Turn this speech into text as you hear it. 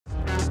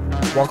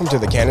Welcome to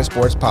the Cannon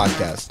Sports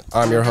Podcast.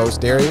 I'm your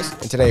host, Darius,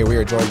 and today we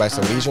are joined by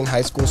Salesian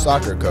High School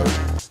soccer coach,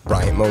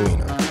 Bryant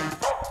Molina.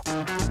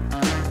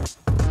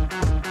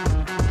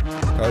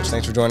 Coach,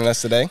 thanks for joining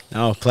us today.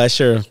 Oh,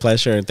 pleasure.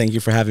 Thank you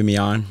for having me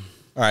on.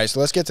 All right, so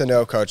let's get to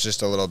know Coach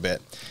just a little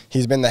bit.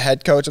 He's been the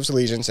head coach of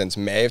Salesian since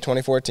May of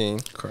 2014.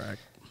 Correct.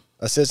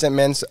 Assistant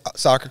men's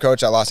soccer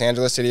coach at Los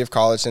Angeles City of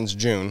College since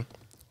June.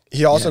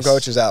 He also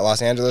coaches at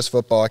Los Angeles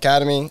Football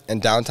Academy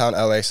and Downtown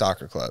LA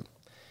Soccer Club.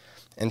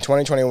 In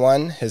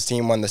 2021, his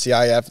team won the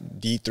CIF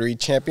D3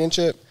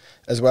 Championship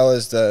as well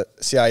as the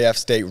CIF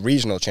State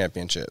Regional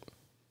Championship.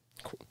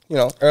 You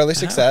know, early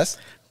success.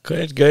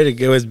 Good. It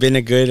has been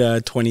a good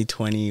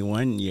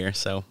 2021 year.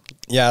 So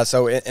yeah.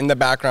 So in the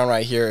background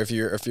right here, if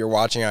you're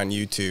watching on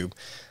YouTube,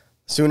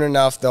 soon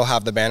enough they'll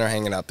have the banner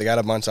hanging up. They got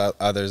a bunch of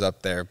others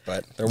up there,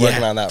 but they're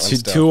working on that one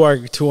still.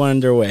 Two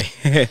underway.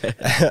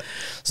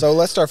 So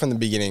let's start from the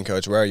beginning,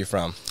 Coach. Where are you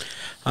from?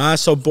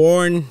 So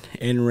born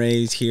and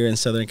raised here in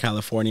Southern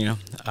California.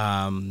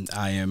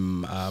 I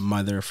am a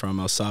mother from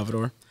El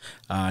Salvador,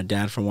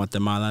 dad from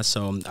Guatemala.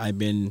 So I've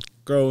been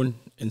grown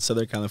in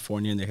Southern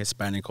California in the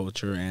Hispanic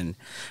culture, and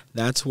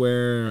that's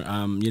where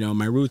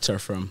my roots are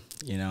from.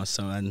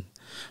 So I'm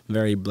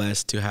very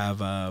blessed to have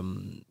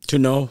to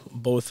know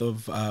both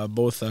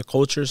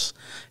cultures,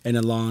 and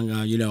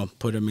along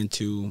put them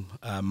into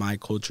my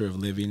culture of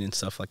living and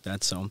stuff like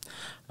that. So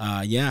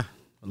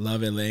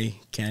love LA.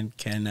 Can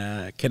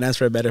ask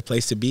for a better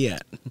place to be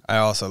at. I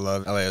also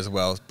love LA as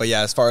well. But yeah,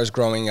 as far as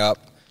growing up,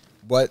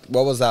 what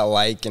was that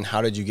like, and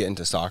how did you get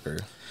into soccer?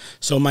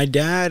 So my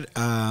dad,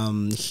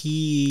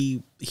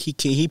 he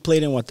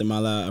played in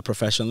Guatemala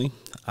professionally.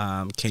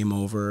 Came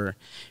over,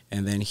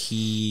 and then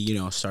he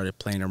started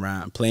playing,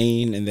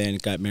 and then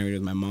got married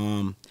with my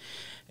mom.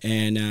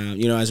 And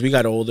as we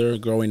got older,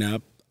 growing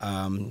up,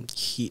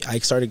 I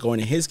started going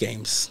to his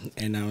games,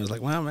 and I was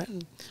like, wow,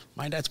 man,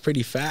 my dad's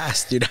pretty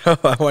fast,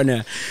 I want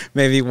to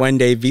maybe one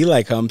day be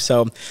like him.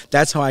 So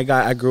that's how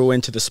I grew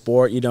into the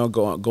sport,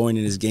 going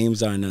in his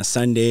games on a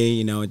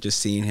Sunday, just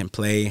seeing him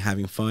play,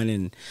 having fun,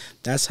 and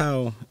that's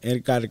how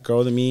it got to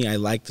grow to me. I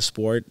like the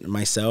sport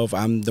myself.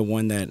 I'm the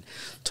one that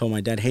told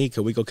my dad, hey,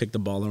 could we go kick the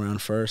ball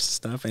around first and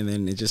stuff, and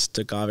then it just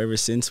took off ever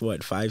since,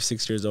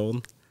 5-6 years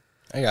old.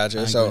 I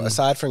gotcha. So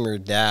aside from your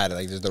dad,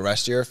 does the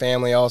rest of your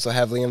family also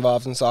heavily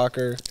involved in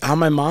soccer? On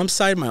my mom's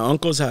side, my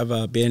uncles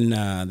have been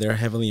they're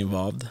heavily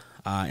involved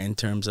in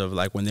terms of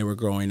when they were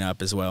growing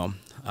up as well.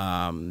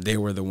 They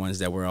were the ones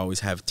that would always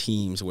have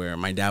teams where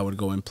my dad would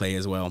go and play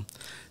as well.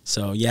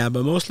 So yeah,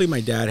 but mostly my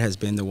dad has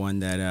been the one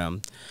that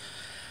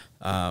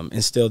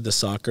instilled the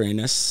soccer in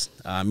us.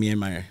 Me and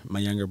my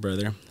younger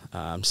brother.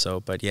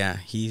 But yeah,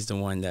 he's the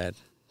one that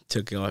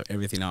took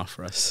everything off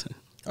for us.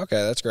 Okay,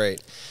 that's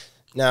great.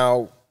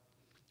 Now,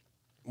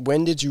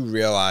 when did you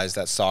realize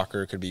that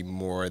soccer could be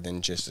more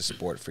than just a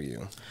sport for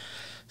you?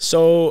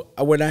 So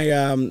when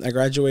I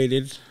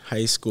graduated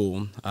high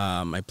school,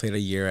 I played a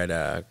year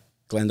at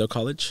Glendale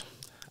College.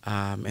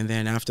 And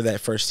then after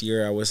that first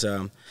year, I was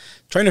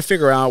trying to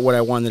figure out what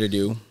I wanted to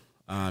do.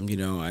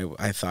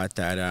 I thought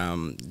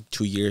that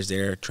 2 years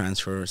there,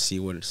 transfer, see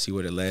what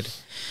it led.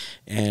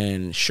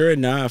 And sure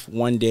enough,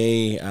 one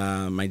day,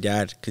 my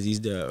dad, because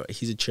he's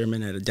a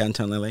chairman at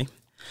downtown LA.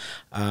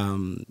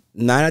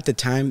 Not at the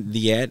time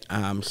yet.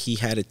 He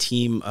had a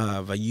team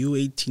of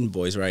U18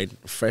 boys, right?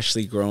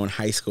 Freshly grown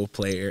high school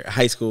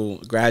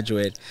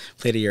graduate,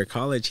 played a year of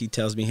college. He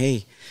tells me,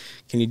 hey,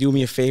 can you do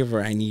me a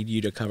favor? I need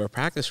you to cover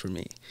practice for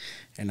me.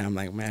 And I'm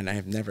like, man, I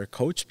have never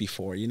coached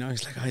before. He's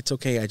like, oh, it's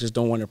okay. I just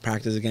don't want to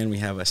practice again. We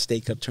have a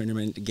State Cup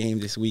tournament game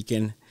this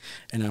weekend.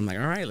 And I'm like,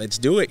 all right, let's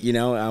do it.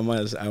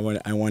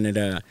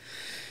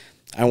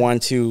 I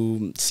want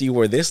to see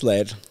where this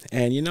led.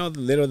 And, the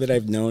little that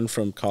I've known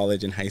from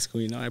college and high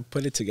school, I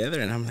put it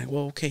together, and I'm like,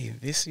 well, okay,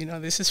 this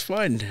is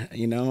fun,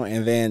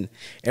 And then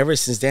ever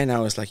since then, I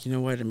was like, you know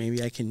what,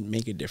 maybe I can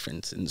make a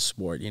difference in the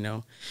sport,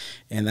 And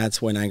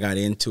that's when I got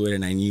into it,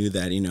 and I knew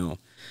that,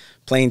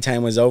 playing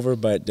time was over,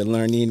 but the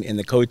learning and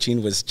the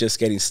coaching was just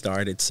getting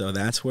started. So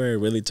that's where it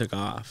really took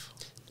off.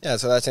 Yeah,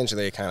 so that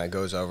essentially kind of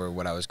goes over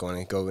what I was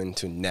going to go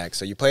into next.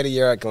 So you played a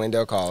year at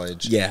Glendale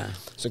College. Yeah.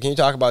 So can you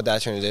talk about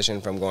that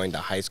transition from going to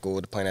high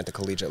school to playing at the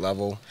collegiate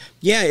level?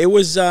 Yeah, it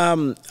was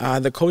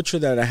the culture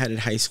that I had in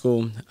high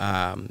school.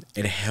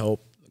 It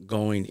helped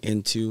going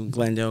into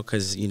Glendale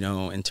because,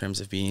 in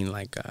terms of being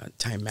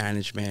time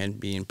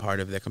management, being part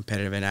of the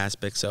competitive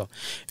aspect. So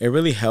it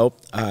really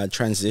helped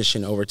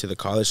transition over to the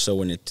college. So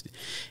when it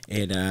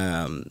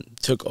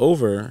took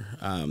over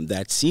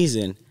that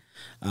season,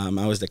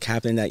 I was the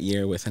captain that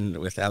year with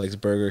Alex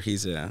Berger.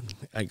 He's a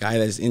guy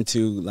that's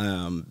into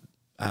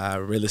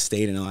real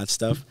estate and all that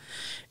stuff.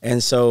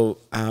 And so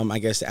I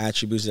guess the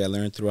attributes that I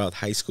learned throughout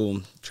high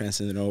school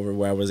transcended over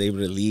where I was able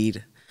to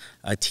lead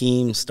a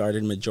team,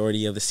 started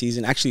majority of the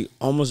season, actually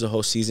almost the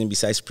whole season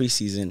besides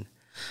preseason.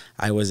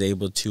 I was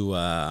able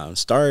to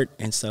start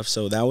and stuff.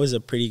 So that was a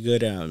pretty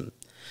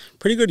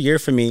good year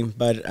for me.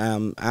 But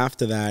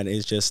after that,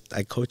 it's just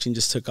coaching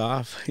just took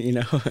off,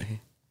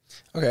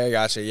 Okay,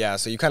 gotcha. Yeah,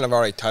 so you kind of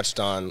already touched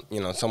on,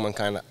 someone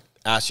kind of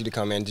asked you to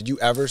come in, did you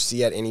ever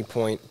see at any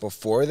point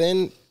before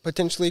then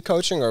potentially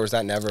coaching, or was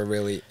that never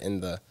really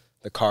in the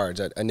cards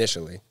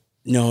initially?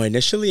 No,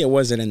 initially it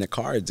wasn't in the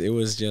cards. It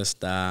was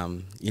just, I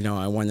knew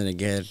I wanted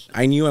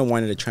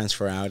to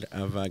transfer out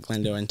of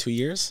Glendale in 2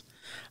 years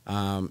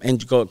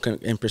and go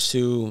and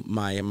pursue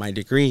my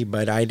degree,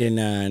 but I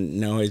didn't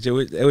know. It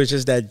was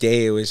just that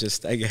day. It was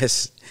just, I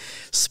guess,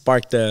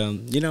 sparked, a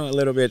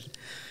little bit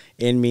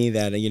in me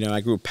that,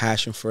 I grew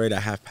passion for it.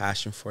 I have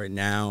passion for it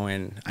now,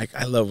 and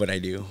I love what I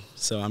do.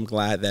 So I'm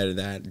glad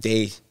that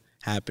day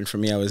happened for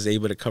me. I was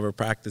able to cover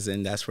practice,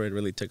 and that's where it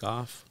really took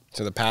off.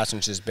 So the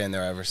passion's just been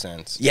there ever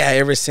since. Yeah,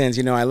 ever since.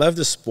 I love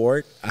the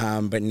sport,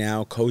 but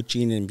now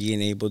coaching and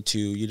being able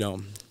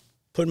to,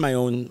 put my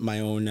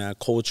own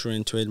culture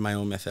into it, my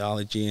own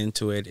methodology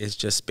into it, it's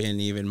just been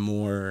even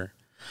more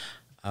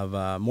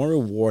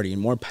rewarding,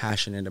 more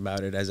passionate about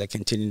it as I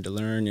continue to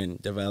learn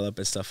and develop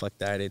and stuff like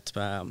that.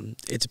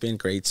 It's been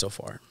great so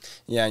far.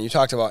 Yeah, and you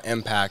talked about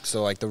impact.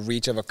 So like the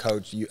reach of a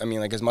coach,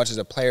 as much as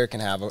a player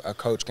can have, a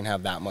coach can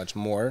have that much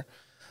more.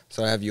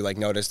 So have you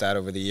noticed that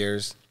over the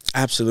years?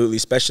 Absolutely,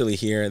 especially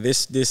here.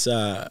 This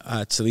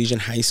Salesian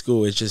High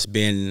School has just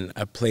been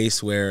a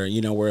place where,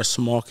 we're a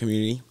small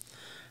community,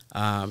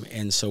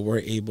 and so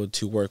we're able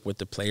to work with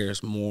the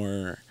players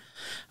more.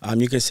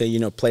 You can say,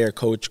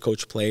 player-coach,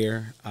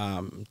 coach-player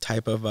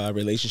type of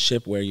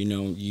relationship where,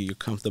 you're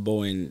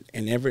comfortable in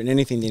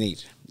anything they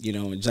need.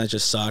 It's not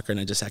just soccer,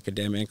 not just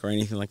academic or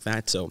anything like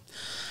that. So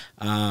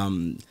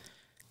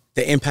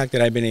the impact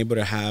that I've been able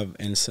to have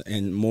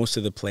and most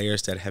of the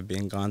players that have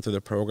been gone through the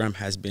program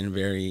has been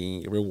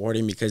very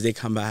rewarding, because they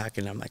come back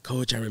and I'm like,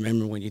 Coach, I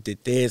remember when you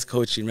did this.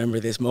 Coach, you remember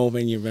this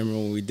moment? You remember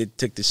when we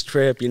took this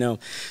trip?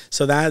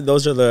 So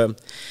those are the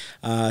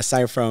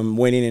aside from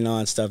winning and all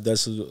that stuff.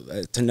 It's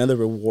another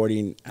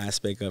rewarding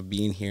aspect of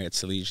being here at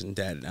Salesian,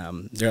 that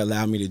they're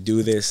allowing me to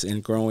do this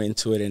and grow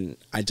into it, and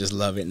I just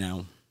love it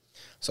now.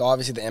 So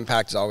obviously the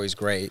impact is always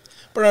great,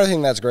 but another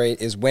thing that's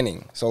great is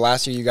winning. So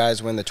last year you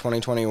guys win the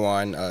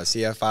 2021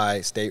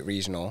 CFI State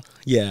Regional.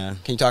 Yeah.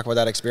 Can you talk about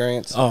that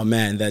experience? Oh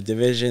man, that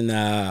division,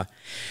 that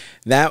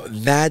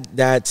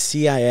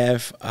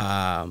CIF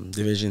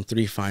Division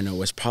III final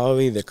was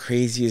probably the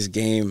craziest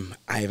game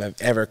I've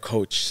ever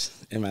coached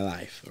in my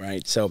life.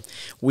 Right. So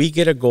we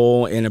get a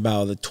goal in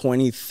about the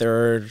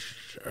 23rd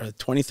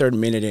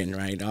minute in,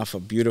 right, off a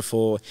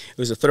beautiful. It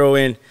was a throw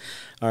in.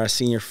 Our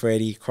senior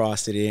Freddie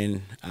crossed it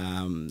in.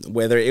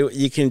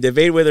 You can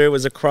debate whether it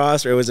was a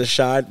cross or it was a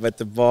shot, but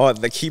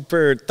the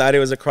keeper thought it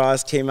was a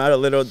cross, came out a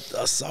little,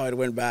 saw it,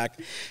 went back,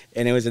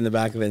 and it was in the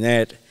back of the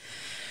net.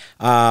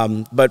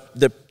 But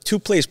the 2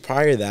 plays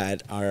prior to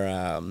that,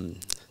 our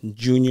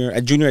junior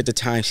at the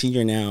time,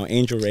 senior now,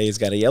 Angel Reyes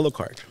got a yellow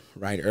card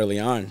right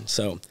early on.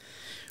 So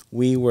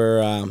we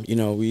were,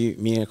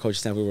 me and Coach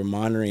Stan, we were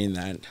monitoring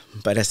that.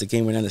 But as the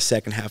game went on, the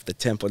second half, the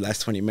tempo, the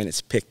last 20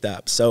 minutes picked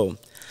up. So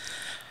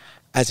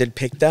as it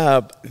picked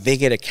up, they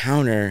get a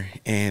counter,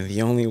 and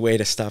the only way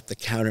to stop the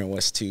counter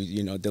was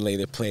to, delay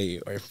the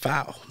play or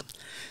foul.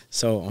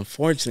 So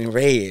unfortunately,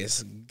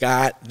 Reyes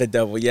got the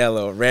double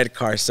yellow, red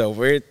card. So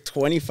we're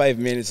 25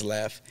 minutes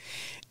left,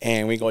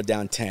 and we go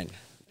down 10.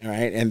 All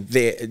right, and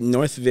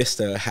North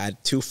Vista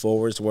had 2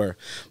 forwards, were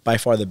by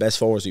far the best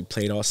forwards we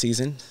played all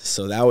season.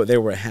 So they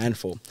were a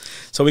handful.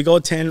 So we go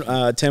 10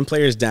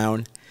 players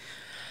down.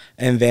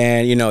 And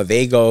then,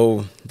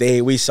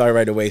 we started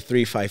right away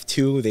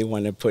 3-5-2. They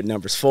want to put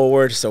numbers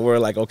forward. So we're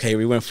like, okay,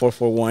 we went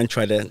 4-4-1,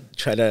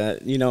 try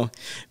to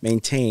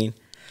maintain.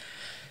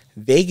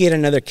 They get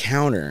another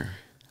counter.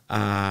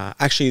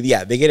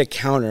 They get a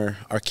counter.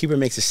 Our keeper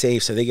makes a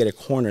save, so they get a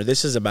corner.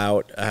 This is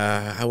about,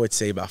 I would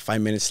say about 5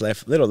 minutes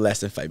left, a little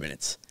less than 5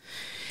 minutes.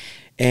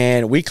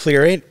 And we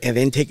clear it, and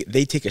then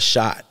they take a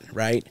shot,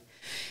 right?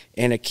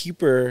 And a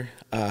keeper,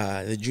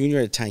 the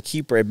junior at the time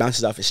keeper, it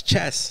bounces off his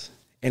chest.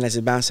 And as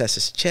it bounces off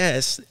his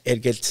chest,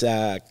 it gets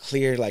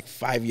cleared like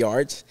 5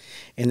 yards,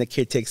 and the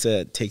kid takes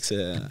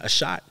a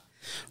shot.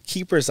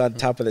 Keeper's on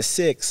top of the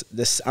 6.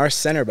 Our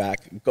center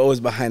back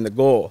goes behind the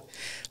goal.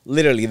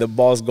 Literally, the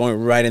ball's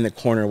going right in the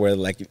corner where,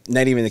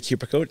 not even the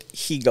keeper could.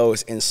 He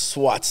goes and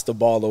swats the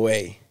ball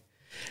away.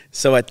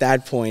 So at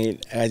that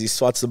point, as he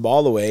swats the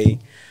ball away,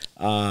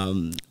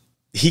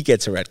 he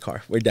gets a red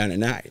card. We're down to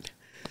 9.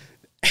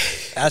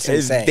 That's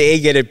insane. They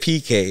get a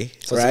PK.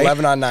 So right?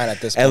 It's 11-9 at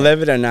this point.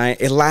 11-9.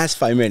 It lasts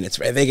 5 minutes,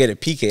 right? They get a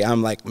PK.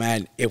 I'm like,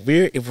 man, if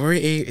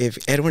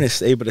Edwin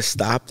is able to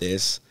stop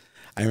this,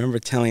 I remember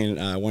telling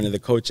one of the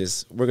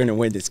coaches, we're going to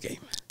win this game.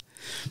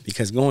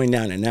 Because going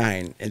down to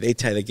 9, and they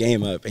tie the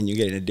game up, and you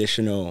get an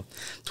additional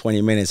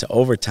 20 minutes of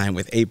overtime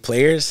with 8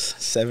 players,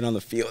 7 on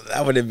the field,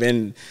 that would have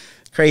been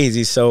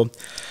crazy. So,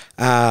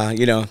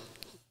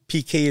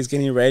 PK is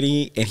getting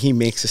ready, and he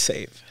makes a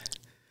save.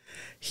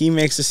 He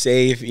makes a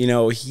save,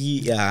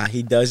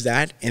 he does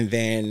that, and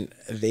then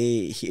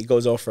he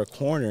goes off for a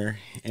corner,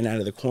 and out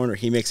of the corner,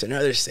 he makes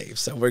another save.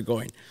 So we're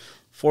going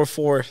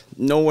 4-4,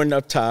 no one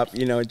up top,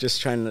 just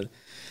trying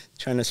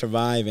to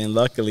survive. And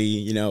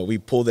luckily, we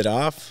pulled it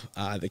off.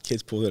 The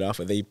kids pulled it off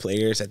with 8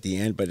 players at the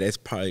end, but that's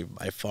probably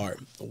by far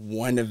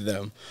one of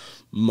the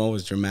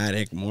most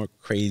dramatic, more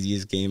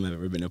craziest game I've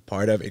ever been a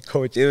part of. It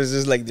was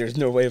just like, there's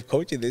no way of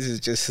coaching. This is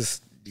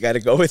just, you got to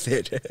go with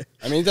it.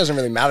 I mean, it doesn't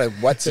really matter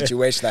what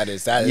situation that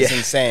is. That is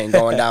insane,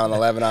 going down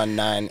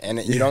 11-9.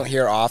 And you don't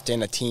hear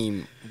often a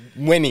team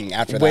winning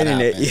after that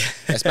happens,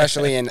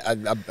 especially in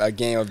a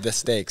game of this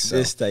stakes. So.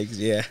 This stakes,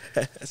 yeah.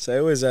 So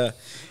it was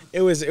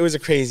a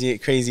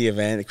crazy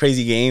event, a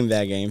crazy game,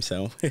 that game.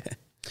 So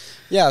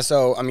yeah.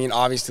 So I mean,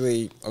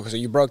 obviously, okay, so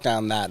you broke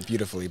down that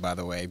beautifully, by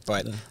the way.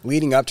 But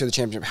leading up to the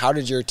championship, how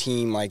did your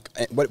team, like,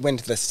 what went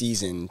into the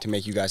season to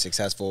make you guys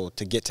successful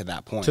to get to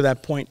that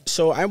point?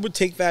 So I would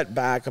take that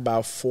back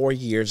about 4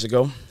 years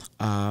ago.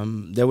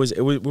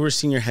 We were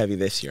senior heavy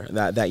this year.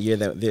 That year,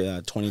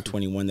 the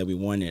 2021 that we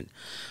won it.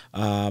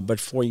 But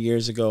 4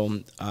 years ago,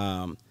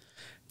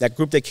 that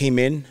group that came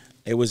in,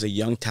 it was a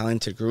young,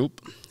 talented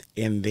group,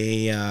 and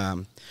they,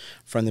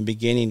 from the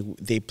beginning,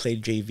 they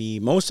played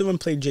JV. Most of them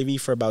played JV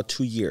for about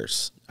 2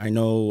 years. I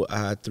know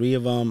 3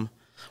 of them.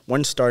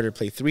 One starter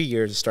played 3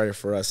 years. It started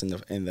for us in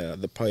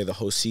the probably the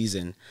whole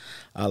season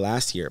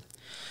last year.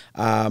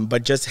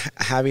 But just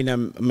having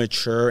them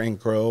mature and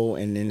grow,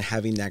 and then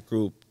having that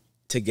group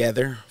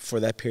together for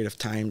that period of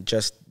time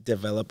just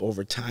develop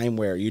over time,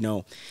 where, you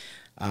know,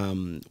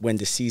 when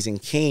the season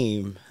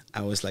came,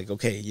 I was like,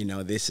 okay, you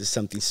know, this is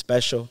something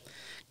special.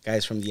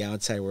 Guys from the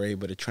outside were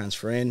able to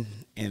transfer in,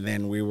 and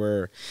then we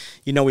were,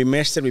 you know, we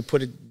meshed it, we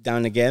put it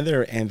down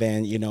together, and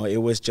then, you know, it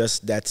was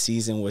just, that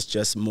season was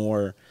just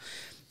more,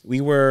 we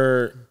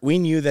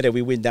knew that if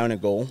we went down a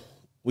goal,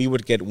 we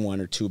would get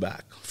 1 or 2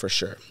 back for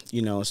sure,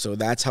 you know. So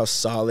that's how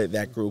solid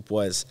that group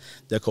was.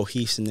 The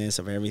cohesiveness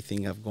of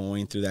everything of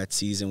going through that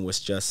season was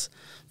just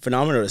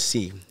phenomenal to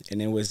see, and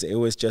it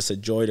was just a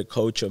joy to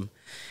coach them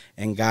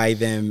and guide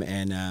them,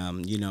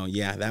 and you know,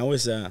 yeah, it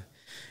was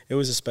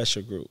a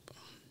special group.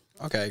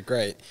 Okay,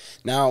 great.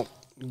 Now,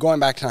 going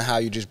back to how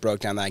you just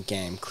broke down that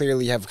game,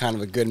 clearly you have kind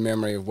of a good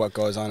memory of what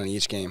goes on in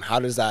each game. How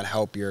does that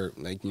help your,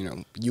 like, you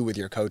know, you with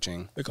your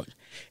coaching?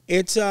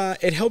 It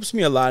helps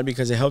me a lot,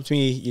 because it helps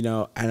me, you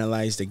know,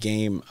 analyze the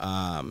game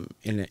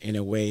in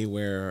a way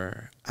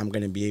where I'm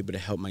going to be able to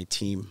help my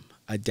team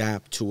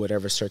adapt to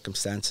whatever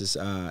circumstances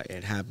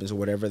it happens, or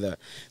whatever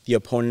the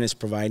opponent is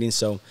providing.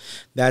 So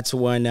that's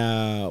one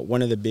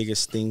of the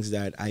biggest things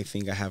that I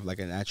think I have, like,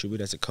 an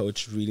attribute as a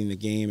coach, reading the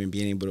game and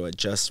being able to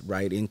adjust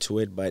right into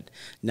it, but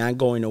not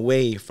going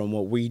away from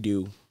what we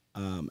do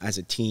as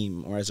a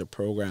team or as a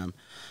program.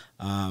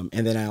 And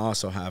then I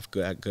also have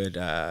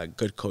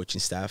good coaching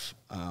staff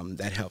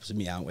that helps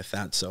me out with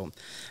that. So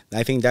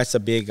I think that's a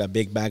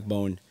big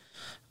backbone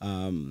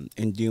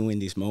in doing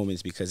these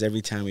moments, because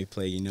every time we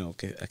play, you know,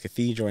 a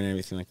cathedral and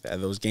everything like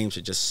that, those games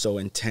are just so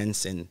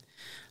intense, and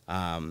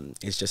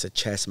it's just a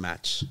chess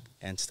match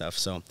and stuff.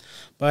 So,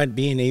 but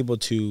being able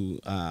to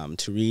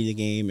read the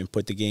game and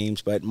put the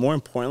games, but more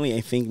importantly,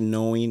 I think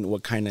knowing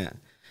what kind of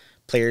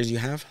players you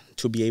have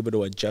to be able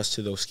to adjust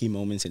to those key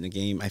moments in the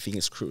game, I think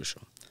is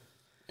crucial.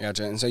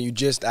 Gotcha. And so you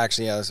just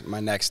actually, as my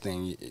next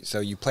thing,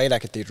 so you played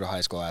at Cathedral High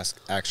School,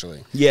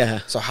 actually. Yeah.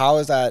 So how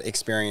is that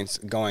experience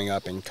going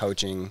up and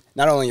coaching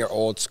not only your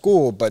old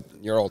school, but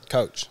your old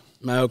coach?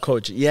 My old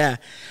coach, yeah.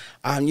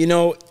 You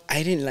know,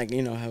 I didn't, like,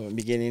 you know, have a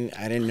beginning.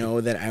 I didn't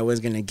know that I was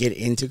going to get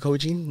into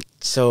coaching.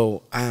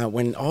 So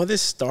when all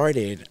this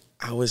started,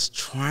 I was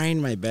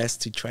trying my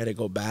best to try to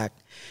go back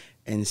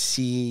and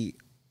see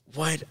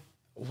what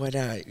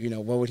you know,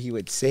 what he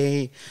would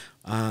say,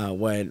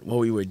 what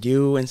we would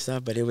do and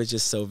stuff, but it was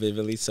just so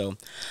vividly. So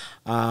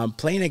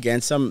playing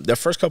against them, the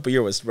first couple of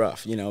years was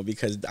rough, you know,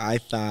 because I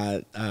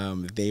thought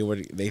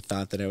they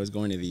thought that I was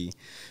going to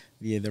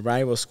the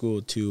rival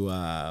school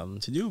to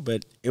do,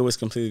 but it was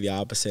completely the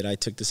opposite. I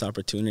took this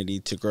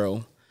opportunity to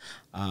grow.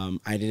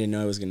 I didn't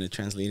know it was going to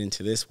translate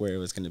into this, where I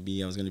was going to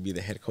be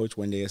the head coach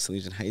one day at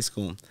Salesian High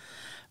School.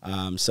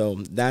 So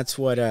that's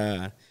what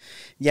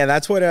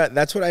that's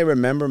what I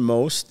remember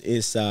most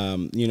is,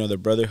 you know, the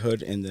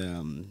brotherhood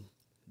and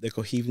the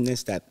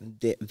cohesiveness that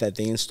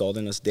they installed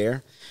in us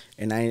there.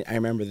 And I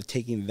remember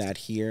taking that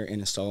here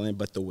and installing it,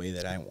 but the way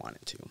that I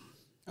wanted to.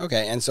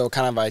 Okay, and so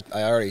kind of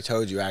I already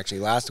told you,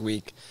 actually, last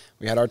week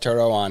we had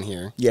Arturo on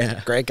here.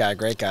 Yeah. Great guy.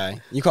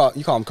 You call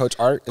him Coach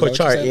Art? Coach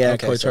Art, yeah,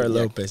 okay, Coach Art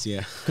Lopez,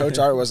 yeah. Coach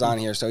Art was on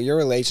here. So your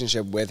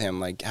relationship with him,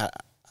 like,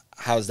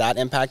 how's that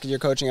impacted your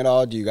coaching at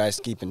all? Do you guys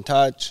keep in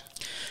touch?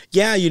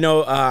 Yeah, you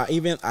know,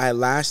 even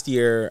last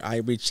year I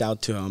reached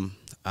out to him.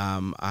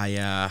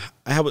 I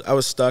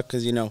was stuck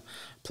because, you know,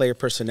 player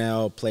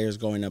personnel, players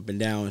going up and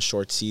down,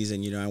 short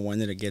season. You know, I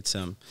wanted to get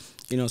some,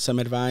 you know, some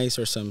advice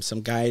or some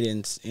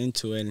guidance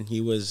into it, and he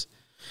was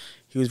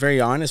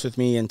very honest with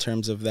me in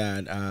terms of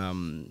that,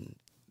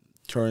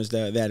 towards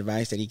the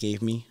advice that he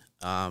gave me,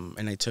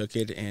 and I took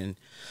it, and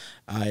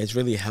it's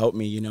really helped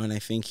me, you know. And I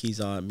think he's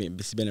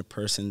been a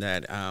person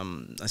that,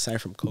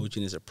 aside from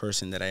coaching, is a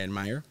person that I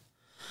admire.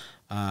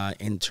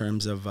 In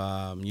terms of,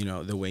 you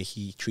know, the way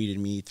he treated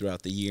me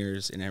throughout the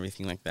years and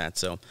everything like that.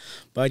 So,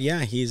 but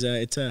yeah,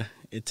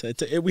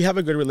 we have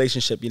a good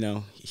relationship. You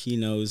know, he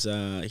knows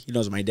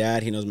my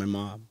dad, he knows my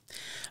mom,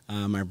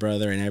 my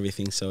brother, and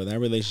everything. So that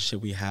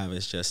relationship we have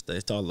is just,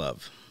 it's all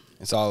love.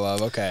 It's all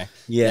love. Okay.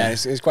 Yeah.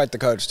 He's quite the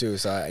coach too.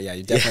 So yeah,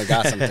 you definitely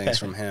got some things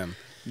from him.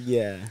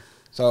 Yeah.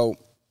 So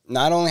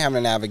not only having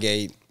to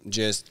navigate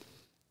just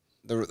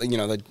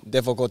the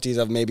difficulties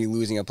of maybe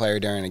losing a player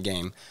during a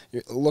game,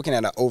 you're looking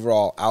at an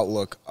overall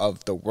outlook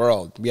of the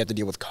world. We have to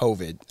deal with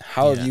COVID.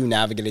 How have you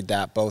navigated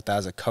that both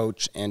as a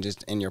coach and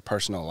just in your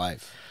personal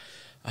life?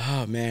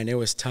 Oh man, it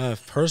was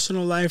tough.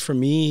 Personal life for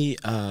me,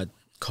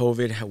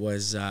 COVID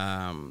was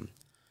a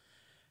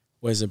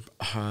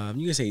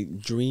you can say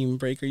dream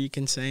breaker. You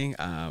can say,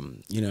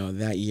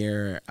 that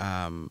year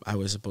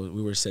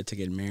we were set to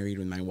get married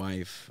with my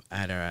wife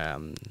at a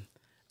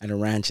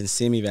ranch in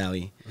Simi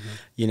Valley.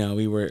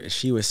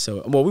 She was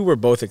we were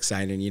both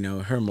excited.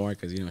 Her more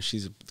because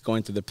she's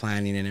going through the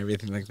planning and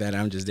everything like that.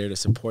 I'm just there to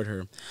support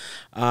her.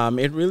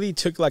 It really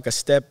took like a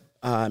step,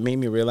 made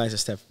me realize a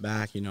step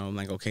back. I'm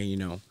like, okay,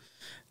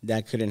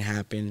 that couldn't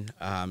happen.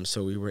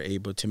 So we were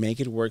able to make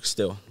it work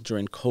still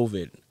during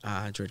COVID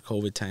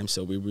time.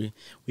 So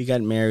we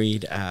got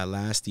married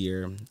last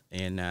year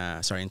in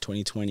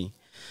 2020.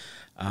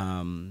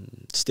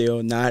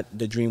 Still not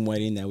the dream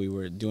wedding that we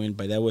were doing,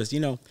 but that was,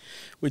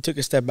 we took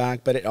a step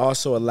back, but it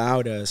also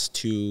allowed us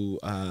to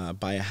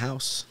buy a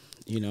house,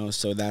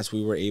 so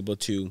we were able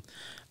to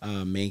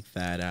make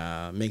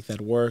that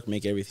work,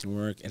 make everything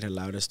work. It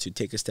allowed us to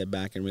take a step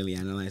back and really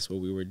analyze what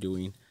we were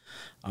doing.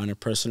 On a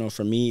personal,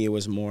 for me, it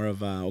was more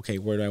of okay,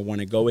 where do I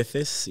want to go with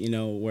this?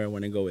 Where I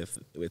want to go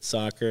with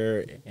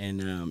soccer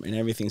and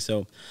everything.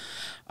 So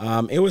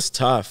it was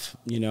tough.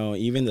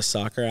 Even the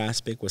soccer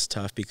aspect was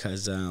tough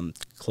because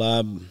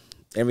club,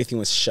 everything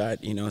was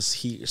shut.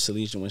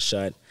 Salesian was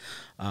shut.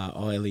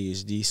 All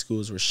LESD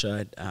schools were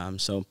shut.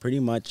 So pretty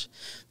much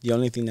the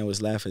only thing that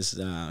was left is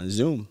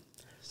Zoom.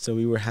 So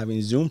we were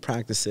having Zoom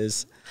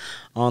practices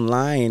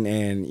online,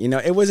 and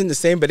it wasn't the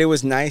same, but it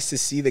was nice to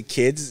see the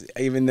kids,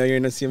 even though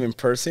you're not seeing them in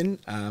person.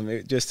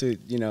 Just to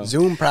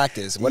Zoom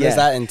practice. What does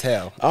that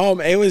entail?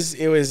 It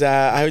was.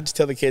 I would just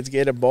tell the kids,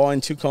 get a ball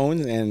and 2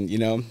 cones, and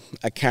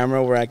a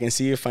camera where I can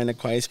see you, find a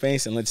quiet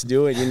space, and let's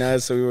do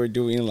it. So we were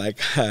doing like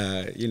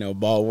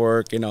ball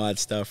work and all that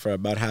stuff for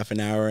about half an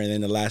hour, and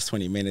then the last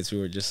 20 minutes we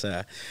were just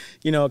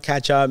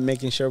catch up,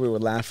 making sure we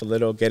would laugh a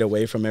little, get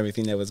away from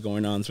everything that was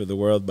going on through the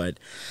world, but.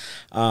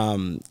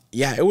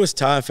 It was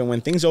tough. And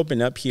when things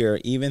opened up here,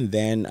 even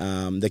then,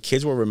 the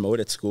kids were remote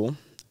at school.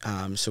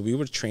 So we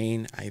would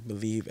train, I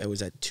believe it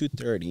was at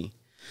 2:30,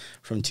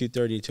 from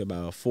 2:30 to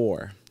about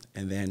 4.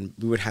 And then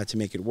we would have to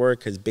make it work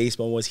because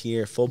baseball was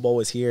here, football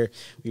was here.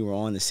 We were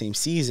all in the same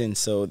season.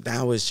 So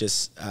that was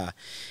just,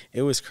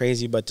 it was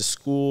crazy. But the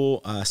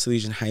school,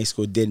 Salesian High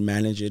School, did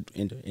manage it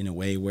in a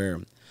way where,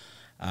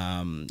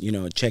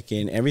 check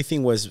in.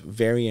 Everything was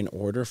very in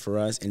order for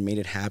us and made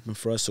it happen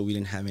for us, so we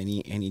didn't have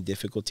any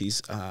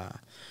difficulties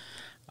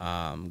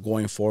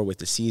going forward with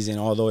the season.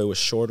 Although it was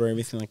short or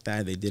everything like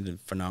that, they did a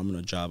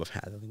phenomenal job of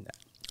handling that.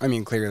 I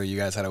mean, clearly you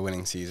guys had a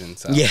winning season,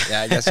 so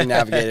yeah, I guess you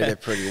navigated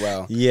it pretty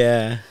well.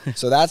 Yeah.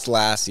 So that's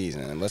last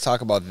season, and let's talk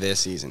about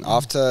this season.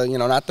 Off to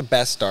not the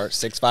best start,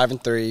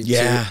 6-5-3,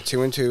 yeah,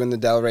 2-2 in the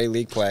Delray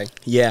League play.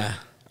 Yeah.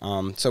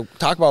 So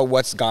talk about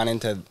what's gone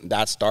into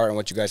that start and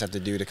what you guys have to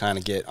do to kind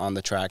of get on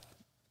the track,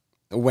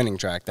 the winning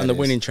track.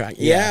 Winning track.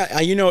 Yeah.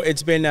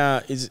 It's been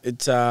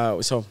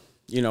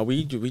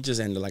we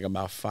just ended like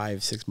about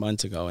 5-6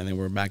 months ago, and then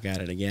we're back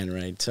at it again,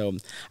 right? So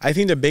I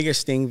think the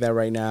biggest thing that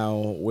right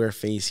now we're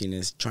facing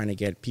is trying to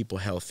get people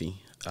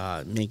healthy,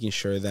 making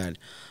sure that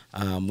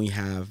we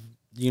have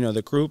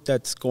the group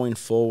that's going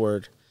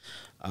forward.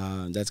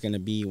 That's going to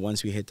be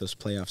once we hit those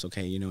playoffs,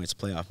 okay, it's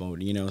playoff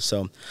mode,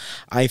 so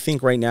I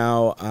think right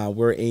now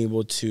we're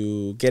able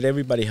to get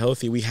everybody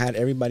healthy. We had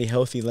everybody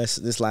healthy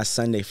this last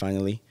Sunday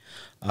finally,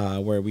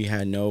 where we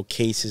had no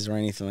cases or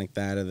anything like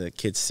that, or the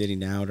kids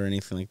sitting out or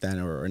anything like that,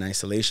 or in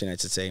isolation, I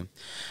should say.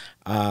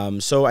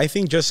 So I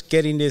think just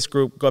getting this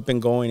group up and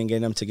going and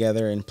getting them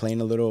together and playing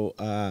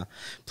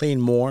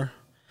more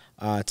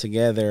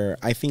together.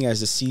 I think as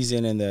the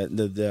season and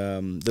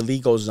the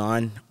league goes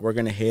on, we're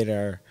gonna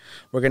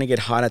get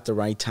hot at the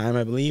right time,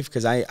 I believe,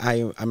 because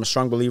I'm a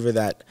strong believer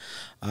that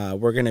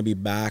we're gonna be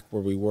back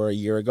where we were a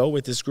year ago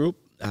with this group,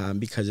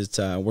 because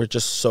we're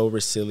just so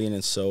resilient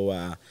and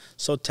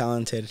so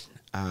talented.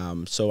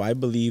 So I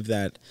believe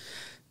that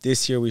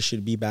this year we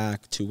should be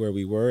back to where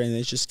we were, and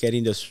it's just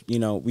getting this.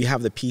 We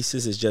have the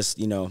pieces. It's just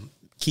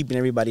keeping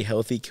everybody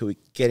healthy,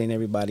 getting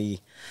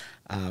everybody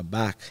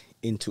back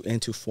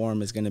into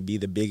form is going to be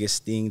the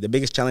biggest thing, the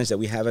biggest challenge that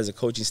we have as a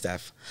coaching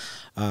staff,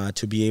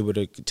 to be able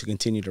to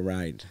continue to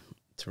ride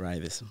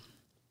this.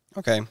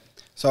 Okay,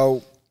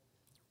 so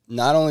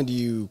not only do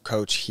you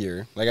coach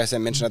here, like I said,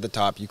 mentioned at the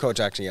top, you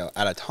coach actually at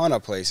a ton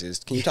of places.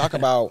 Can you talk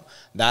about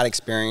that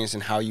experience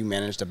and how you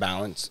manage to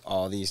balance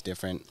all these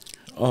different?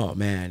 Oh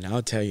man,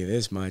 I'll tell you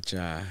this much.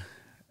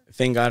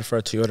 Thank God for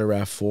a Toyota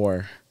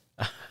RAV4.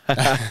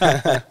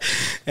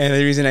 And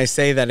the reason I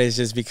say that is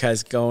just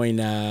because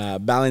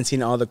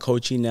balancing all the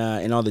coaching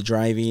and all the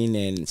driving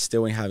and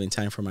still having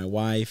time for my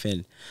wife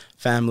and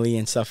family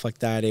and stuff like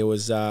that,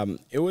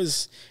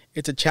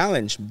 it's a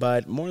challenge.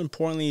 But more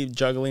importantly,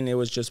 juggling, it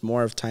was just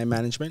more of time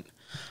management.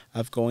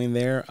 going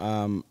there.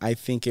 I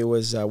think it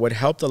was what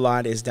helped a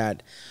lot is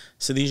that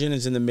Salesian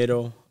is in the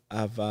middle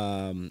of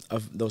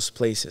those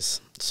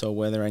places. So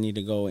whether I need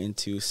to go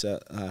into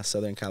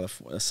Southern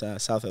California,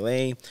 South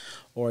LA,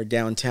 or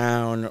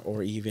downtown,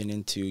 or even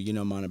into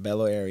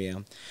Montebello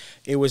area,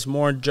 it was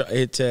more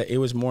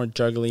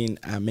juggling,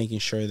 making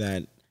sure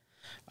that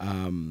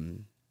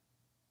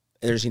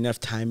there's enough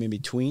time in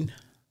between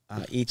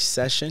each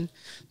session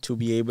to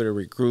be able to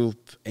regroup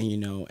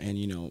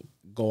and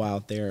go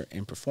out there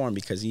and perform.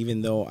 Because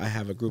even though I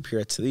have a group here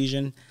at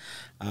Salesian,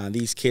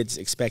 these kids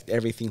expect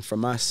everything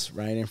from us,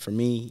 right, and from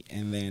me,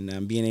 and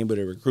then being able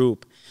to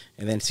regroup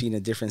and then seeing a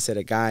different set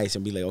of guys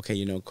and be like,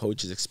 okay,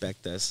 coaches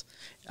expect us.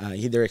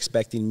 They're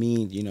expecting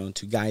me,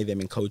 to guide them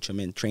and coach them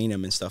and train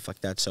them and stuff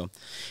like that. So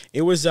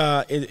it was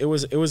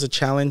a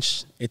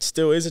challenge. It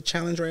still is a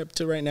challenge right up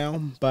to right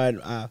now,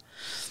 but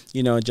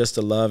just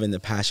the love and the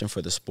passion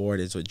for the sport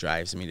is what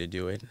drives me to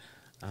do it.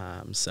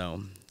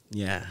 So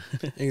yeah.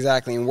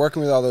 Exactly. And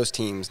working with all those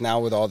teams, now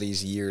with all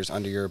these years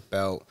under your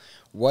belt,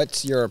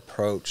 what's your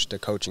approach to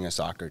coaching a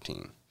soccer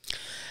team?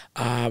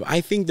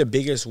 I think the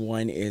biggest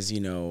one is,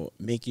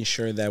 making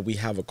sure that we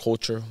have a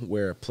culture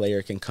where a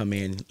player can come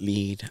in,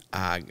 lead,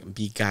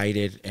 be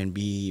guided, and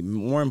be,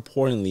 more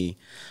importantly,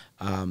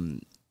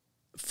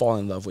 fall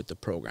in love with the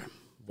program,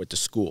 with the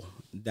school.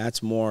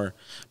 That's more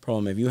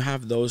problem. If you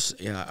have those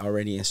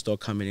already installed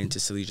coming into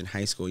Salesian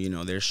High School,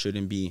 there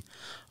shouldn't be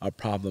a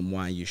problem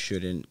why you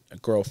shouldn't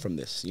grow from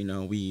this.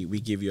 We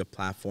give you a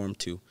platform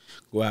to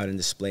go out and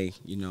display.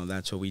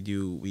 That's what we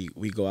do.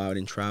 We go out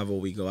and travel.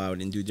 We go out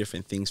and do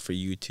different things for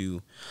you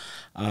to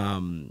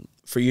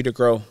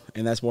grow.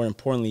 And that's more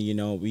importantly,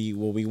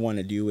 what we want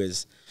to do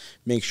is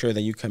make sure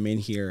that you come in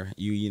here,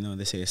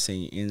 they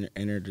say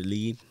enter to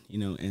lead,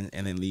 and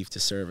then leave to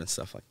serve and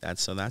stuff like that.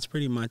 So that's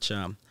pretty much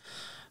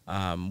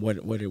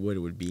what it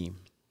would be.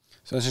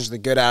 So essentially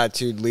good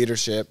attitude,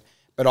 leadership,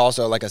 but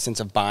also like a sense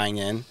of buying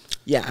in.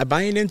 Yeah,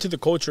 buying into the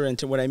culture. And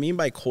to what I mean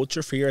by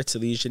culture for here at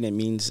Salesian, it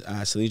means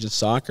Salesian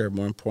soccer.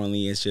 More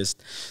importantly, is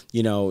just,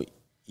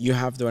 you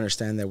have to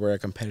understand that we're a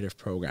competitive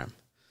program.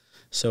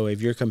 So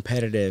if you're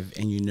competitive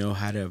and you know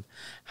how to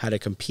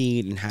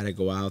compete and how to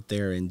go out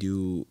there and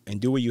do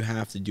what you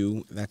have to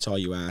do, that's all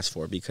you ask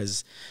for,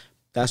 because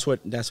that's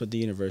what the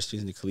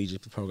universities and the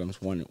collegiate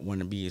programs want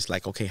to be. Is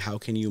like, okay, how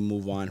can you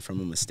move on from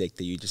a mistake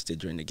that you just did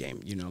during the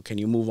game? Can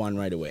you move on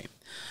right away?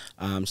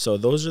 So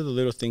those are the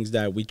little things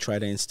that we try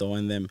to instill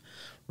in them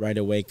right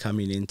away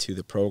coming into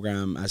the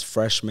program as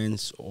freshmen,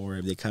 or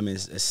if they come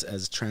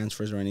as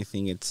transfers or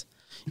anything. It's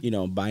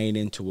buying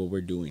into what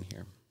we're doing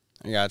here.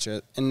 I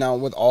gotcha. And now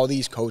with all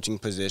these coaching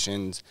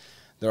positions,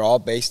 they're all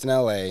based in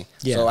LA.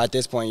 Yeah. So at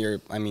this point,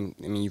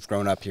 you've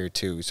grown up here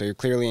too. So you're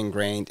clearly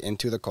ingrained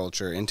into the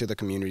culture, into the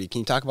community. Can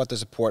you talk about the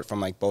support from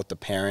like both the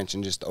parents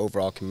and just the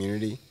overall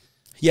community?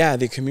 Yeah,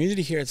 the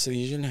community here at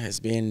Salesian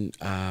has been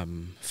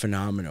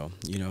phenomenal.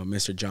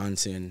 Mr.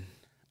 Johnson,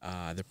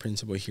 the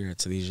principal here at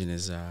Salesian,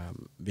 has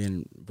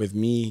been with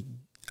me.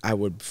 I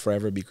would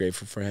forever be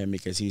grateful for him,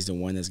 because he's the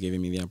one that's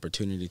giving me the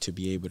opportunity to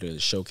be able to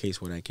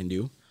showcase what I can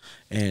do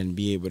and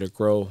be able to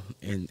grow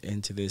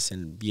into this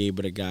and be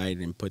able to guide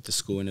and put the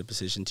school in a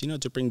position to,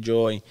 to bring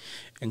joy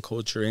and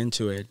culture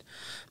into it.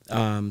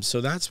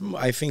 So that's,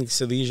 I think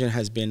Salesian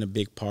has been a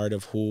big part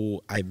of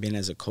who I've been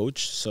as a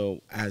coach.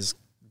 So as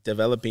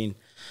developing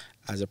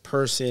as a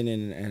person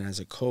and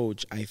as a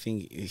coach, I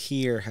think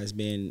here has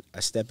been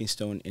a stepping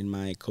stone in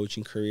my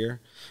coaching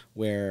career,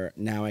 where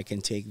now I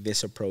can take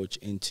this approach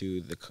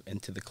into the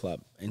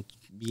club and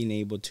being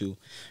able to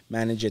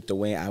manage it the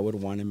way I would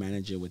want to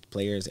manage it with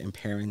players and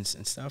parents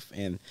and stuff.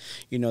 And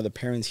the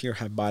parents here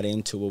have bought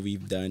into what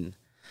we've done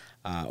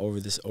over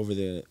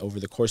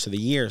the course of the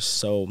years.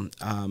 So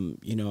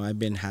I've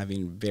been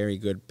having very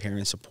good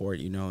parent support.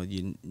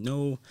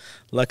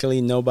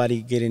 Luckily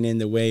nobody getting in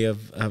the way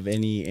of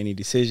any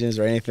decisions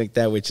or anything like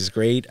that, which is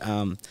great.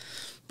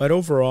 But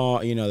overall,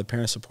 the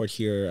parent support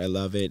here, I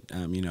love it.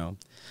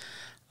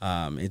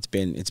 It's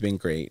been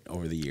great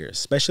over the years,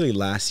 especially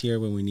last year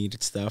when we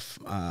needed stuff.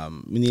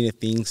 We needed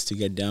things to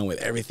get done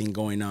with everything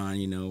going on.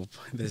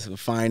 There's the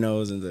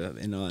finals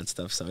and all that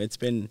stuff. So it's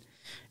been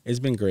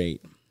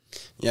great.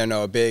 Yeah,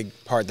 no, a big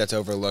part that's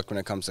overlooked when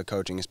it comes to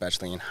coaching,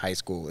 especially in high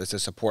school, is the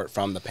support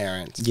from the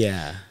parents.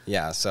 Yeah.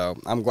 Yeah, so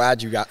I'm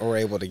glad you were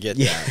able to get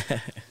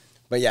that.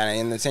 But yeah,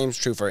 and the same is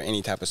true for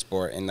any type of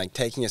sport. And like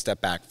taking a step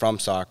back from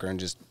soccer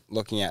and just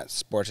looking at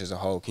sports as a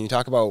whole, can you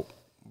talk about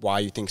why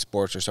you think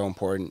sports are so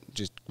important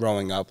just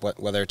growing up,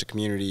 whether it's a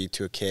community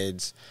to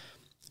kids?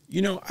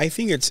 I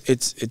think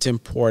it's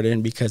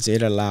important because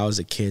it allows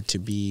a kid to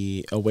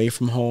be away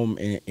from home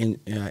and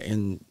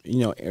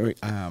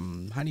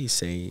how do you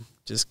say,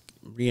 just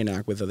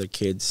reenact with other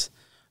kids,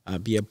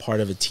 be a part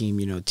of a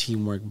team,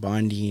 teamwork,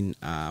 bonding,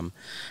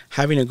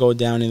 having to go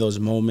down in those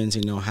moments,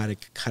 how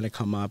to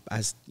come up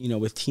as,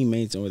 with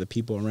teammates or the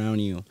people around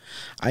you.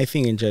 I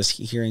think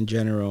here in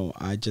general,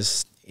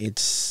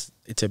 it's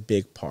a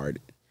big part,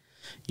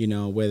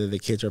 whether the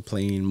kids are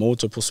playing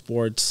multiple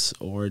sports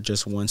or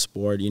just one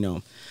sport,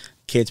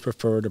 kids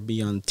prefer to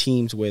be on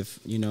teams with,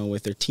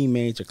 with their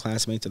teammates or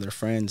classmates or their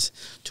friends,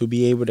 to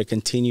be able to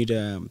continue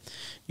to,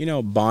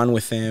 bond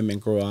with them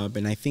and grow up.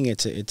 And I think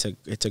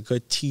it's a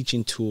good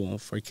teaching tool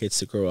for kids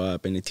to grow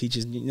up, and it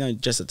teaches not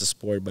just at the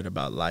sport but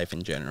about life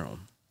in general.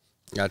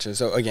 Gotcha.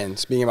 So again,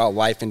 speaking about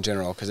life in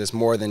general, because it's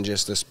more than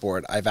just the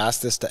sport, I've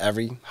asked this to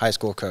every high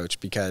school coach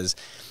because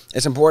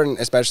it's important,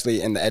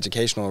 especially in the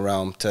educational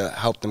realm, to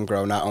help them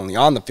grow not only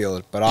on the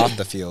field but off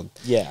the field.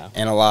 Yeah.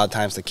 And a lot of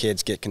times the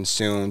kids get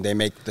consumed. They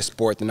make the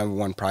sport the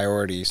 #1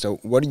 priority. So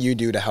what do you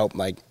do to help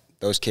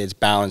those kids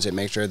balance it,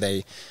 make sure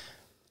they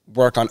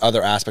work on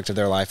other aspects of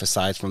their life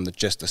aside from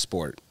just the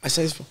sport?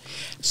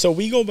 So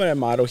we go by a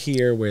motto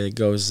here where it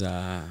goes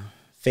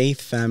faith,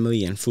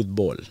 family, and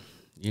football.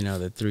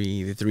 The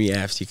three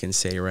F's, you can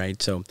say,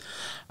 right? So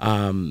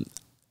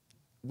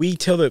we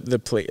tell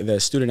the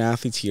student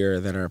athletes here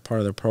that are part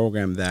of the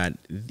program that,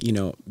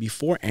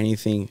 before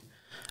anything,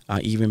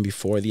 even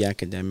before the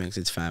academics,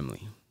 it's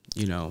family.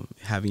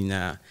 Having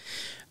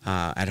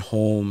at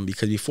home,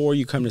 because before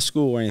you come to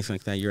school or anything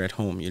like that, you're at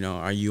home.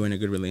 Are you in a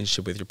good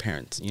relationship with your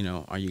parents?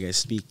 Are you guys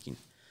speaking?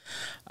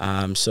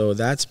 So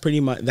that's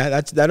pretty much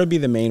that'll be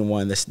the main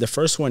one. The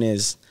first one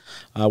is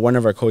one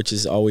of our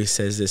coaches always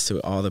says this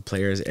to all the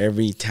players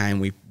every time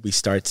we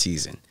start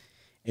season: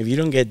 if you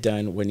don't get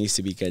done what needs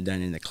to be get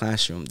done in the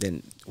classroom,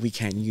 then we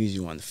can't use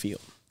you on the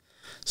field.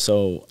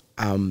 So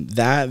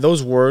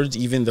those words,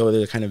 even though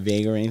they're kind of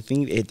vague or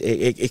anything,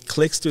 it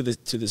clicks to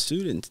the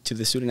student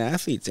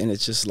athletes, and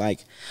it's just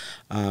like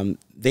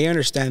they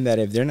understand that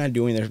if they're not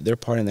doing their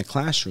part in the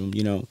classroom,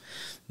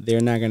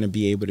 they're not going to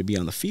be able to be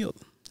on the field.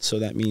 So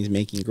that means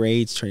making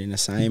grades, turning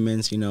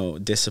assignments,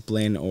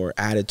 discipline or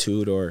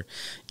attitude or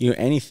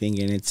anything,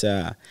 and it's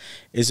a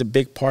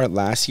big part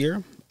last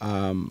year.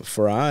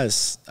 For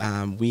us,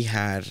 we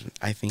had,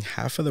 I think,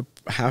 half of the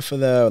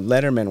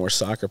lettermen were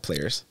soccer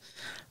players.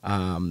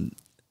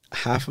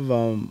 Half of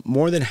them,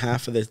 more than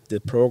half of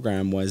the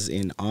program was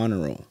in honor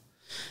roll.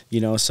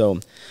 So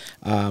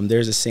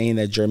there's a saying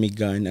that Jeremy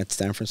Gunn at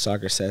Stanford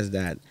Soccer says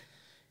that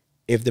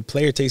if the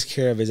player takes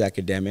care of his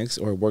academics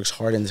or works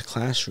hard in the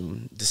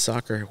classroom, the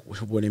soccer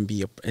wouldn't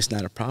be it's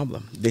not a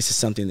problem. This is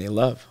something they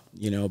love,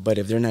 but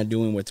if they're not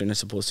doing what they're not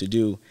supposed to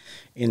do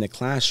in the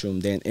classroom,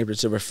 then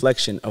it's a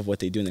reflection of what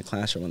they do in the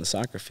classroom on the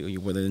soccer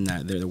field, whether or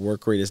not their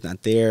work rate is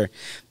not there,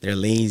 they're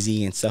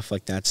lazy and stuff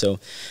like that. So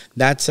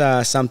that's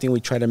something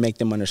we try to make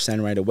them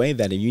understand right away,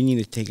 that if you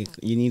need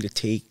to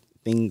take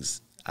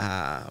things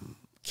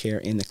care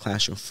in the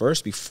classroom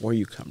first before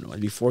you come to us,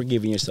 before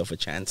giving yourself a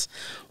chance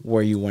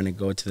where you want to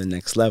go to the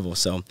next level.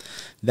 So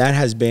that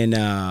has been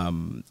a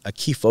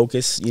key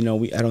focus. I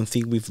don't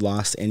think we've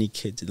lost any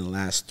kids in the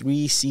last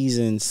 3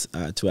 seasons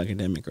to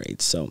academic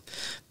grades. So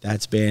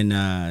that's been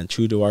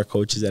true to our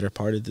coaches that are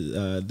part of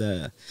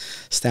the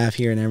staff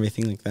here and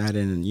everything like that.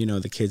 And,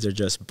 the kids are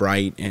just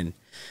bright, and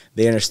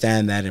they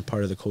understand that, and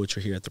part of the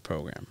culture here at the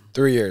program.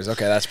 3 years.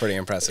 Okay, that's pretty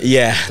impressive.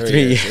 Yeah, 3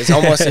 years. It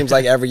almost seems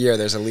like every year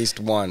there's at least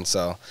one.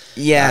 So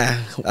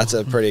yeah, that's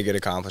a pretty good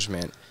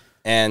accomplishment.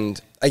 And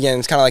again,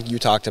 it's kind of like you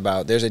talked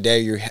about. There's a day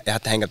you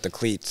have to hang up the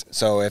cleats.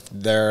 So if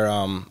they're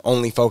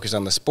only focused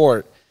on the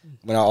sport,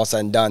 when all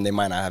said and done, they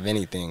might not have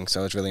anything.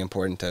 So it's really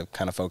important to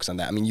kind of focus on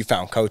that. I mean, you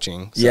found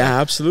coaching. So.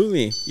 Yeah,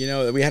 absolutely.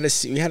 We had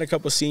a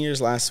couple of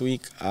seniors last year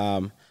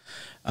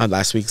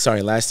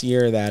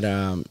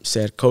that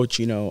said, Coach,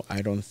 we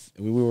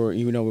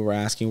were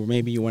asking, well,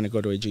 maybe you want to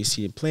go to a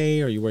JC and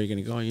play, or where are you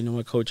going to go? You know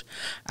what, Coach,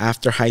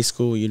 after high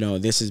school,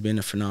 this has been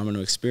a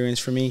phenomenal experience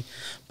for me,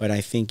 but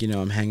I think,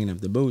 I'm hanging up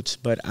the boots,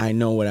 but I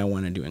know what I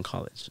want to do in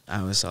college.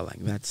 I was all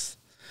like, that's,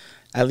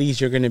 at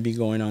least you're going to be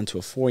going on to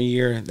a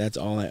 4-year. That's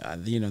all,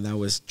 that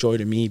was joy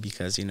to me,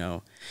 because,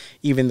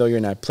 even though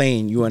you're not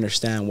playing, you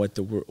understand what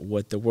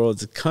the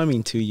world's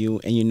coming to you,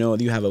 and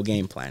you have a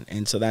game plan.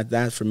 And so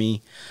that for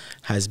me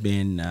has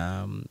been,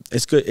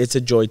 it's good. It's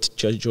a joy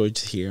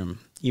to hear them,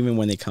 even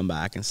when they come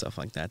back and stuff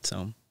like that.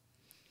 So.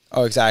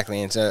 Oh,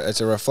 exactly. It's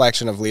a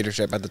reflection of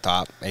leadership at the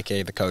top,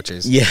 aka the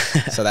coaches. Yeah.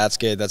 So that's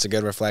good. That's a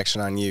good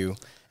reflection on you.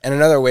 And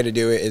another way to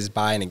do it is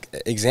by an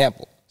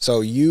example.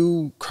 So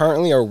you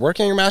currently are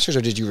working your master's,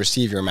 or did you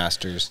receive your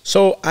master's?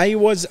 So I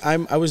was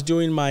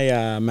doing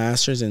my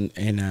master's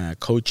in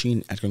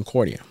coaching at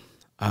Concordia.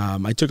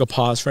 I took a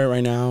pause for it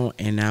right now,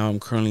 and now I'm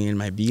currently in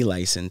my B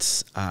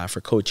license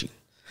for coaching.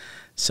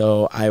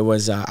 So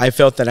I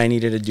felt that I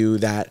needed to do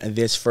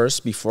this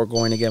first before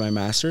going to get my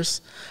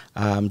master's.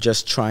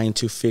 Just trying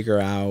to figure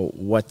out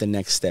what the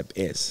next step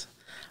is.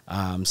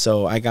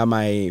 So I got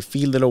my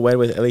feet a little wet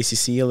with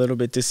LACC a little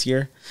bit this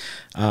year.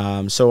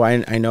 So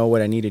I know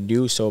what I need to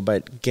do.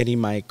 But getting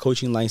my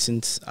coaching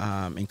license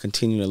and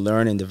continuing to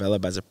learn and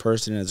develop as a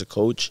person and as a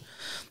coach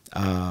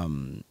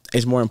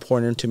is more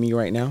important to me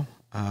right now.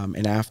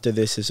 And after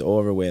this is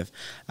over with,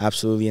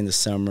 absolutely in the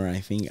summer, I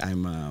think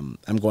I'm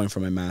going for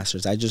my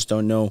master's. I just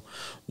don't know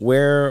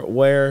where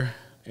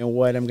and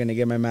what I'm going to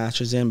get my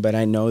master's in, but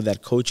I know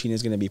that coaching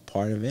is going to be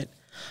part of it.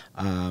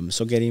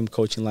 So getting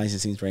coaching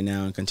licensing right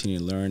now and continue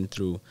to learn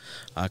through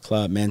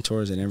club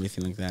mentors and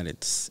everything like that,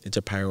 it's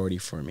a priority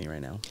for me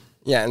right now.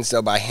 Yeah, and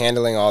so by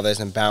handling all this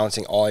and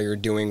balancing all you're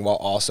doing while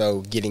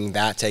also getting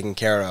that taken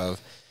care of,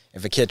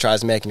 if a kid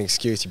tries to make an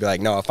excuse, you'd be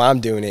like, no, if I'm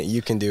doing it,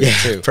 you can do it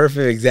too.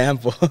 Perfect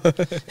example.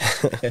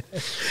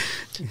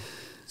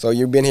 So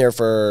you've been here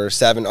for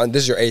this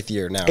is your 8th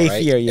year now, right?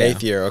 8th year, yeah.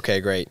 8th year, okay,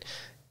 great.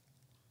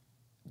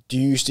 Do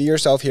you see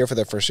yourself here for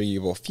the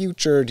foreseeable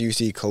future? Do you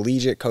see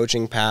collegiate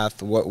coaching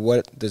path?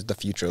 What does the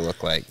future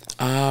look like?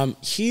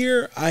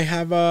 Here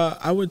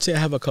I would say I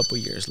have a couple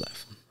years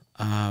left.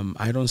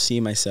 I don't see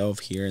myself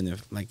here in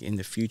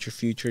the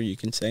future, you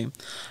can say.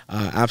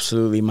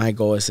 Absolutely, my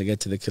goal is to get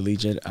to the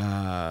collegiate,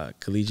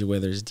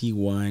 whether it's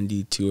D1,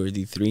 D2, or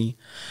D3,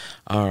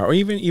 or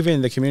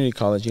even the community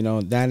college.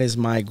 That is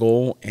my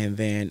goal. And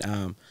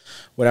then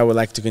what I would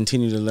like to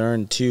continue to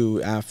learn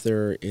too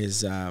after is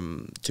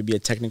to be a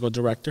technical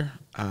director,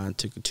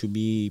 to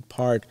be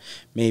part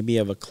maybe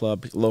of a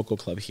local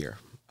club here.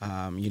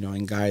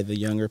 And guide the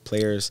younger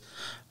players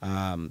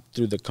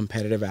through the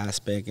competitive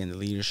aspect and the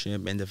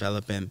leadership and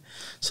develop them.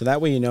 So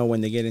that way,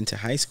 when they get into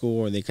high school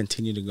or they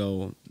continue to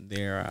go,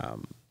 they're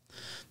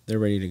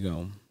ready to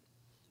go.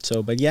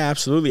 So, but yeah,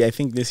 absolutely. I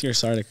think this year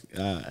started.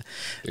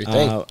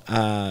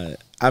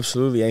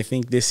 Absolutely. I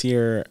think this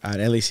year at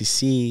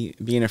LACC,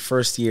 being a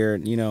first year,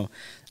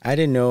 I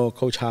didn't know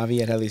Coach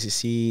Javi at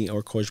LACC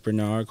or Coach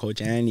Bernard,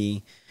 Coach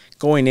Andy,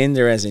 going in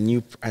there as a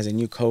new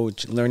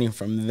coach, learning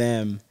from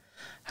them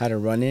how to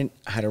run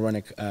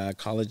a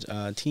college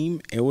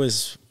team. It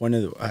was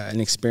an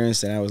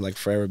experience that I was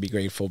forever be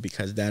grateful,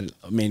 because that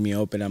made me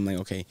open. I'm like,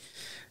 okay,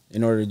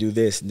 in order to do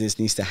this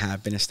needs to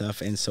happen and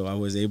stuff. And so I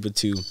was able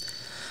to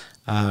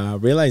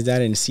realize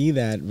that and see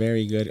that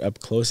very good up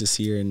close this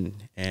year.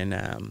 And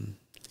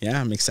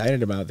I'm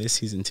excited about this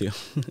season too.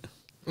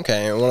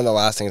 Okay, and one of the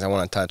last things I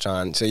want to touch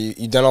on, so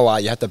you've done a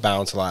lot. You have to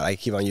balance a lot. I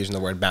keep on using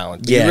the word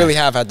balance. Yeah. You really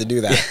have had to do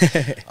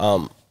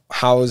that.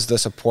 How's the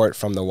support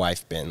from the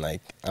wife been?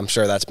 I'm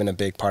sure that's been a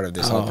big part of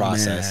this whole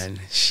process. Man.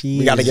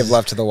 We got to give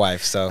love to the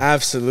wife. So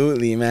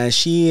absolutely, man.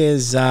 She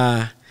is,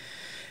 when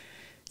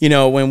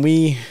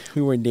we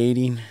were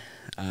dating,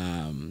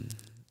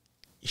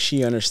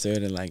 she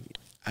understood, and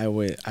I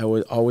would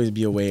always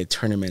be away at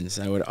tournaments.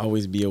 I would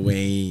always be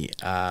away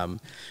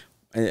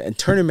at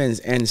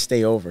tournaments and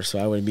stay over. So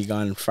I would be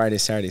gone Friday,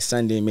 Saturday,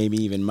 Sunday, maybe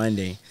even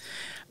Monday.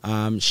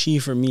 She,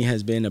 for me,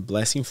 has been a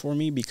blessing for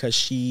me, because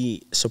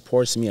she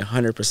supports me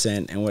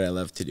 100% in what I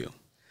love to do.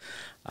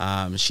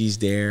 She's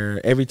there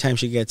every time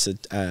she gets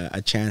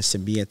a chance to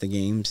be at the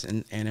games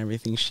and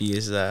everything.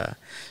 She's my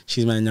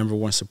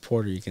 #1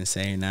 supporter, you can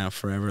say, and I'll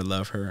forever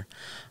love her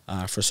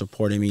for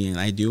supporting me, and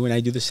I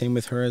do the same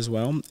with her as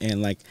well.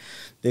 And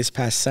this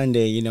past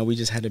Sunday, we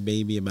just had a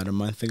baby about a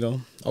month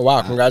ago. Oh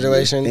wow!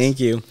 Congratulations! Thank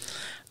you.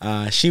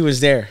 She was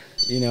there,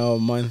 a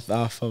month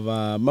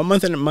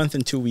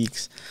and 2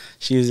 weeks.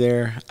 She was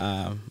there.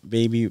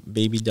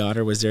 Baby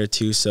daughter was there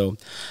too. So,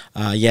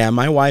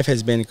 my wife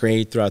has been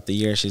great throughout the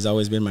year. She's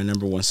always been my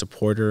 #1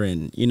 supporter.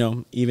 And,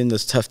 even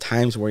those tough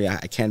times where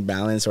I can't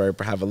balance or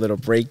I have a little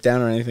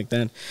breakdown or anything like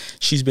that,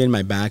 she's been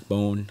my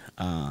backbone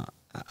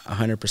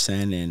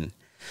 100%. And,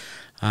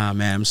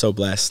 man, I'm so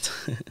blessed.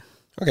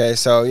 Okay,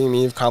 so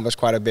you've accomplished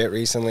quite a bit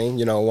recently.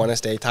 Won a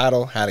state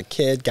title, had a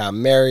kid, got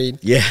married.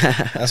 Yeah.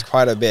 That's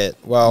quite a bit.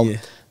 Well,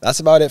 That's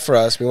about it for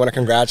us. We want to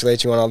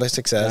congratulate you on all this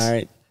success. All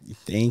right.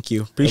 Thank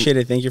you. Appreciate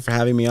it. Thank you for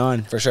having me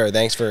on. For sure.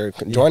 Thanks for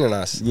joining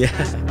us. Yeah.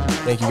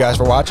 Thank you guys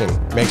for watching.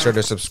 Make sure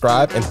to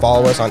subscribe and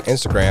follow us on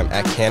Instagram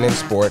at Cannon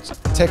Sports,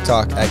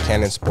 TikTok at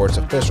Cannon Sports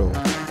Official,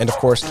 and of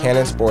course,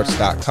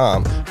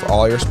 cannonsports.com for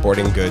all your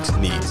sporting goods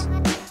needs.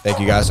 Thank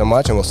you guys so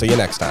much, and we'll see you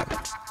next time.